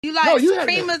You like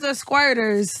creamers or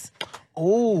squirters?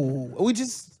 Oh, we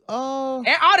just and all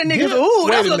the niggas. Ooh,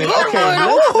 that's a good one.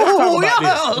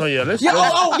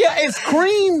 Oh yeah, it's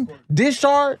cream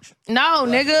discharge. No,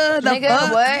 nigga,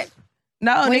 what?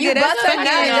 No, when nigga, you bust a nut,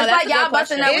 it's like y'all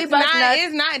busting nut, we bust nuts.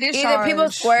 It's not discharge. Either people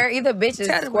squirt, either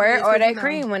bitches squirt, or they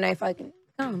cream when they fucking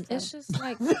come. It's just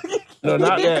like... No,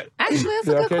 not that. Actually, that's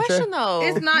a good question, though.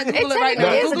 It's not. Google it right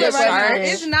now. Google it right now.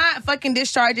 It's not fucking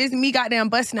discharge. It's me goddamn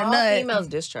busting a nut. All females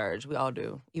discharge. We all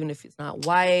do. Even if it's not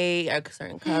white or a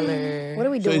certain color. What are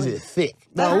we doing? So is it thick?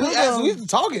 No, we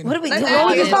talking. What are we doing?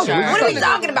 What are we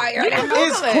talking about here?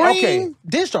 It's cream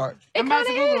discharge. It kind of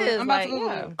is. I'm about to Google.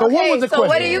 Okay, what was the question?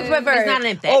 What do you prefer? It's not an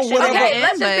infection. Okay,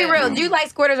 let's just be real. Do you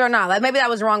like squirters or not? Like maybe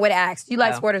that was the wrong way to ask. Do you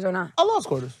like squirters or not? I love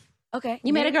squirters. Okay.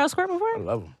 You made a girl squirt before? I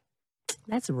love them.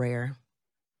 That's rare.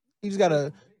 You just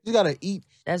gotta eat.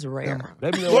 That's rare. You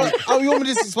want me to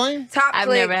just explain? I've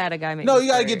never had a guy make. No, you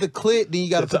gotta get the clit, then you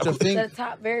gotta put your finger. The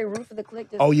top very roof of the clit.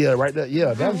 Oh yeah, right there.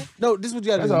 Yeah, no. This is what you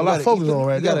gotta do. That's all I focus on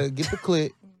right now. You gotta get the clit.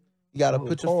 You gotta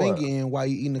put your finger in while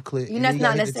you eating the clit. That's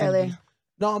not necessarily.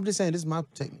 No, I'm just saying this is my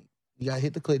technique. You gotta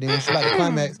hit the clit, then it's like the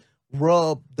climax.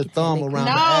 Rub the thumb around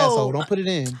the asshole. Don't put it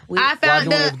in. I found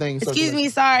excuse me,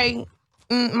 sorry,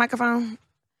 microphone.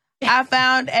 I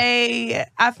found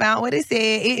what it said.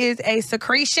 It is a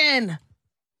secretion.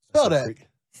 Spell that.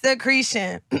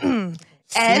 Secretion.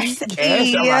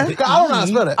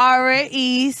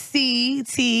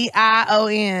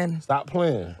 SERECTION. Stop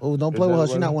playing. Oh, don't play with her.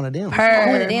 She's not one of them.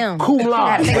 One of them. Cum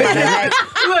laude.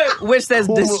 Which says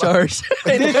discharge.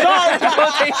 Discharge.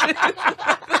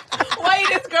 Wait,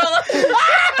 this girl.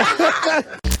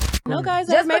 No guys.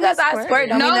 Just because I squirt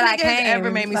don't mean that I can't.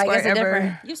 Ever made me squirt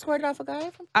ever. You squirted off a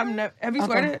guy? I've never. Have you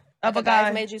squirted off a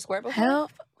guy? Made you squirt before?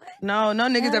 Help. No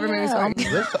niggas ever made me squirt.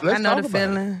 I know the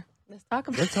feeling. Let's talk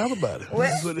about it.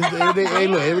 Hey,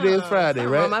 look, every day is Friday,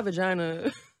 right? My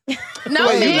vagina. No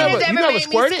man has ever made me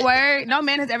squirt. No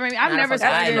man has ever made me. I've never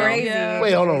squirted.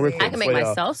 Wait, hold on, real quick. I can make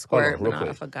myself squirt, but not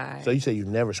off a guy. So you say you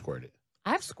never squirted?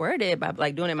 I've squirted by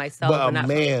like doing it myself, but a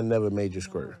man never made you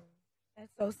squirt.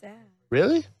 That's so sad.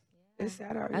 Really? It's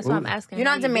sad already. That's what I'm asking. You're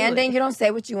not demanding. You don't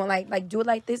say what you want. Like do it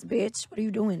like this, bitch. What are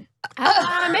you doing? I don't know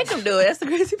how to make them do it. That's the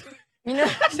crazy part. You know.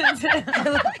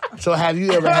 So have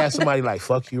you ever had somebody like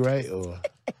fuck you, right? Or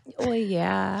well,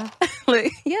 yeah,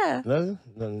 like, yeah. Nothing.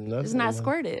 It's not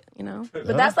squirted, you know.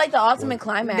 But that's like the ultimate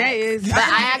climax. That is. But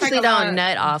I actually don't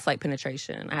nut off like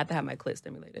penetration. I have to have my clit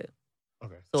stimulated.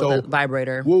 Okay. So with a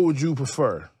vibrator. What would you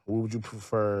prefer?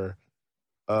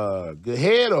 Good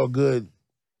head or good,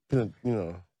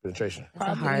 penetration?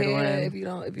 That's a hard one. If you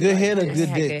don't, good head or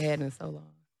good dick? Good head in so long.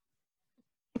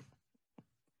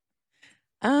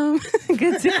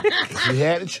 Good dick. You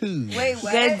had to choose. Wait,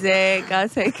 what? Good dick. I'll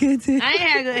take good dick. I ain't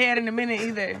had good head in a minute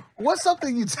either. What's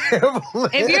something you terrible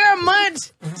at? If you're a munch,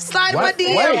 slide my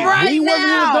DM right we wasn't even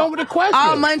now. done with the question.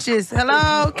 All munches.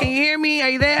 Hello, can you hear me? Are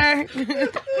you there?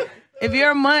 If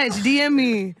you're a munch, DM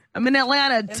me. I'm in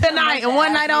Atlanta tonight and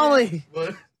one night only.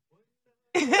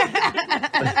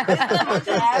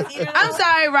 I'm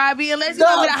sorry, Robbie. Unless you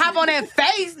want me to hop on that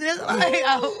face.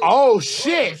 Oh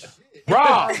shit.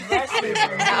 Rob.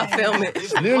 I'll film it.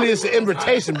 Literally, it's an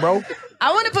invitation, bro.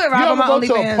 I want to put Rob on my OnlyFans.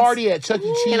 You ever go to a party at Chuck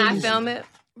E. Cheese? Can I film it?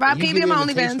 Rob, can you be on my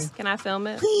OnlyFans? Can I film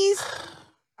it? Please.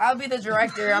 I'll be the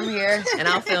director. I'm here. And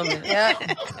I'll film it.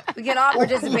 Yep. We can all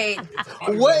participate.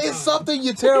 What is something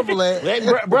you're terrible at?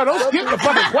 Bro, don't skip the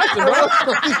fucking question, bro.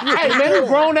 Hey, man, you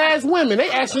grown-ass women. They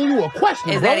asking you a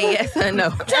question, Is bro. that a yes or no?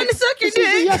 I'm trying to suck your This is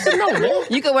a dick. yes or no, man.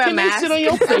 You can wear a mask. Can they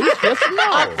sit on your face? Yes or no?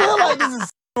 I feel like this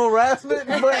is harassment,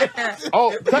 but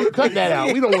Oh, cut that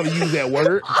out. We don't want to use that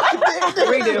word.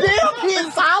 damn, he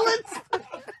in silence.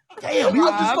 Damn, I'm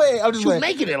just playing.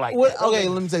 Making it like What, that. okay,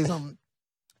 let me say something.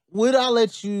 Would I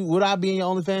be in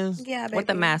your OnlyFans? Yeah, baby. With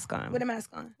the mask on. With a mask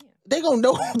on. They gonna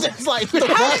know. Just like How they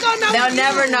gonna know? They'll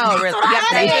never know.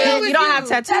 Really. You don't have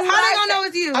tattoos. How they gonna know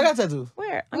it's you? I got tattoos.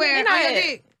 Where? Where? On your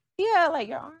dick? Yeah, like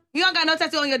your arm. You don't got no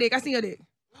tattoo on your dick. I seen your dick.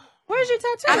 Where's your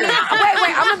tattoo? I mean, wait.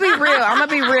 I'm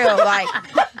gonna be real. Like,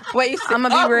 Wait, I'm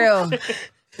gonna be real.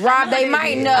 Rob, they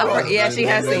might know. Yeah, she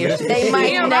has seen your shit. They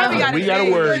might know. We gotta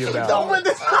worry about Don't put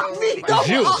this on me. It's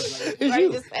you. It's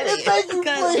you.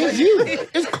 It's you.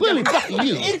 It's clearly fucking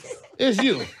you. It's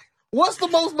you. What's the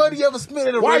most money you ever spent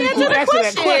in a Why are you ring? keep asking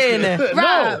that question? Rob,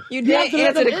 No. you didn't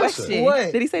answer the question.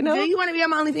 What? Did he say no? Do you want to be on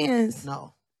my OnlyFans?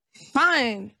 No.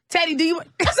 Fine. Teddy, do you want...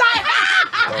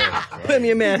 Put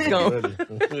me a mask on.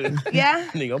 Yeah?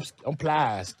 Nigga, I'm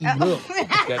plies. Steve, look.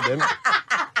 Goddamn it.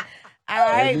 All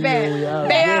right, bet.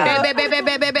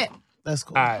 That's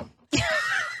cool. All right.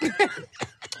 All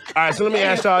right, so let me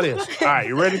ask y'all this. All right,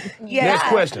 you ready? Yeah. Next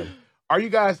question. Are you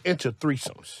guys into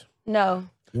threesomes? No.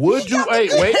 Would you?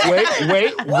 Wait.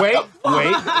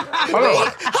 Hold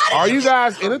on. Are you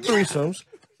guys into threesomes?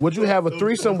 Would you have a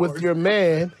threesome with your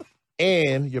man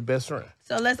and your best friend?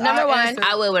 So let's Number one. answer.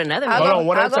 I will with another Hold man. on,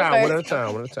 one at a I'll go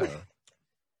time. first.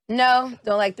 No,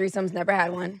 don't like threesomes. Never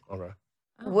had one. Okay.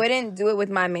 Wouldn't do it with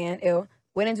my man. Ew.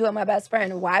 Wouldn't do it with my best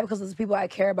friend. Why? Because those people I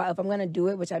care about. If I'm gonna do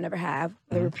it, which I never have,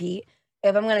 I repeat.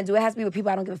 If I'm gonna do it, it has to be with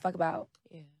people I don't give a fuck about.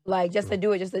 Yeah. Like just to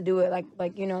do it.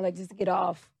 Like just to get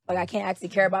off. Like I can't actually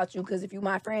care about you because if you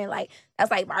my friend, like that's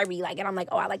like Barbie. Like and I'm like,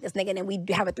 oh, I like this nigga, and then we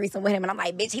have a threesome with him, and I'm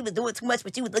like, bitch, he was doing too much,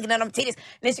 but you was looking at them titties. And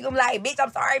then she gonna be like, bitch,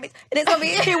 I'm sorry, bitch. And it's gonna be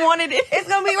He wanted it. It's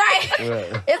gonna be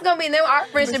right. It's gonna be. And then our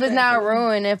friendship is now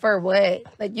ruined, and for what?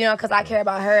 Like because I care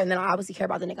about her, and then I obviously care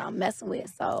about the nigga I'm messing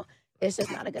with. So it's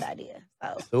just not a good idea.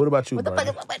 So what about you, what the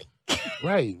Barbie? fuck is so funny?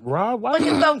 Right, Rob. Why What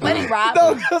is so funny, Rob? No,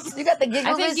 You got the giggles.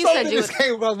 I think and you shit? said you This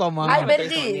came across my mind. I bet it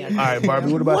did. All right,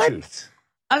 Barbie. What about you?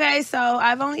 Okay, so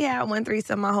I've only had one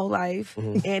threesome my whole life,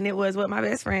 and it was with my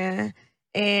best friend,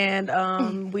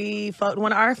 and we fucked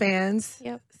one of our fans.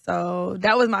 Yep. So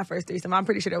that was my first threesome. I'm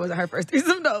pretty sure that wasn't her first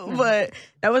threesome though, but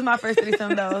that was my first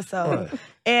threesome though. So,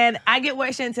 and I get what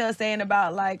Chantel's saying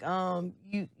about like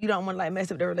you don't want to like mess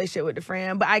up the relationship with the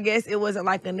friend, but I guess it wasn't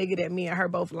like a nigga that me and her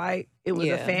both liked. It was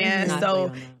a fan,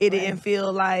 so it didn't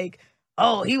feel like.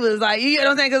 Oh, he was like, you know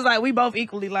what I'm saying? Because like we both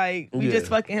equally like we just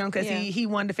fucking him because he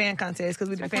won the fan contest because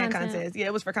we did the fan contest. Yeah,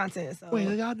 it was for content. So. Wait,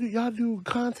 y'all do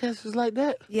contests like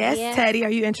that? Yes, Teddy, are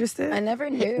you interested? I never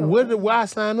knew. Where I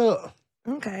sign up?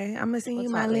 Okay, I'm gonna send you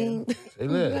my link. Say You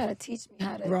less. gotta teach me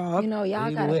how to. Rob. You know, y'all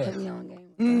Say gotta less. put me on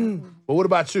game. But what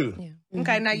about you?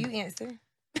 Okay, now you answer.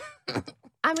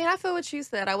 I mean, I feel what you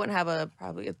said. I wouldn't have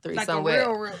probably a threesome Like a with.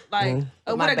 real like with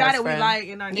what my a guy best that we friend. like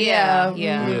in our Yeah.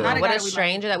 Not a What guy a we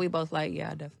stranger that we both like.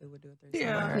 Yeah, I definitely would do a threesome.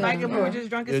 Yeah, with her. like if we were just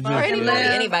drunk as Yeah, fuck. just- and Or live.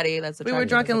 anybody that's We were attractive.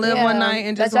 drunk and live one night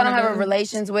and just that y'all don't wanna have a go-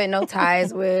 relations with, no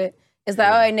ties with. It's like,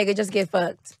 all right, nigga, just get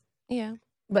fucked. Yeah,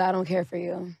 But I don't care for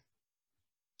you.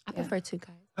 I prefer two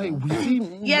guys. Hey, we see.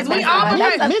 Yes, we That's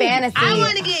all. a fantasy. I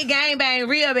want to get gangbang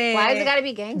real bad. Why does it gotta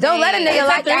be gang? Don't let a nigga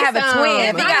like that have a twin.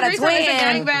 If he got a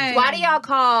twin, gangbang. Why do y'all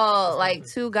call like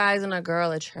two guys and a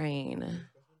girl a train?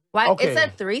 Why Okay. it's a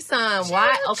threesome?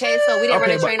 Why? Okay, so we didn't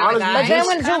Okay, run a but train on a honestly, but guy. then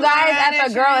when two guys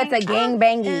after a girl, it's a gang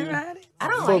bangy. I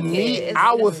don't For like me, it.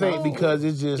 I would think because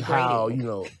it's just how,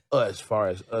 us, far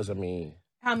as us, I mean,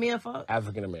 How men fuck?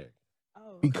 African American.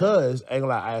 Because, I ain't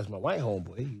gonna lie, I asked my white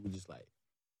homeboy, he was just like,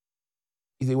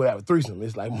 he said, we'll have a threesome.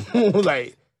 It's like,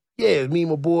 like, yeah, it's me,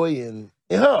 my boy, and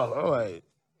her. I'm like,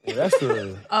 yeah, that's a,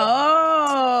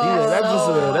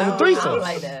 that's a threesome.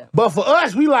 like that. But for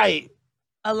us, we like,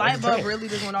 A light bulb really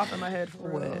just went off in my head for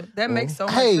real. That makes so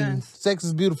much Hey, sense. sex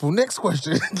is beautiful. Next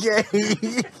question. Yeah.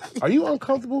 are you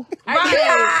uncomfortable? Right,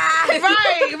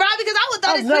 because I would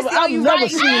throw this pussy on you never right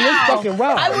seen this now. fucking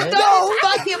ride. I would throw this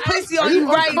fucking pussy on you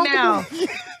right now.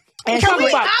 And Can we?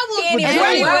 about, I will. Can't even Wait,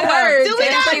 say wait, words. do we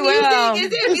And got she will. music? Is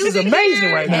there this is music amazing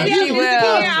here? right now. Is This there is music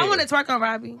amazing. here? I want to twerk on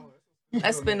Robbie.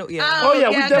 Let's spin. Oh yeah,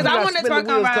 we because definitely I got want to spin the twerk on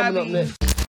wheels coming up Robbie. next.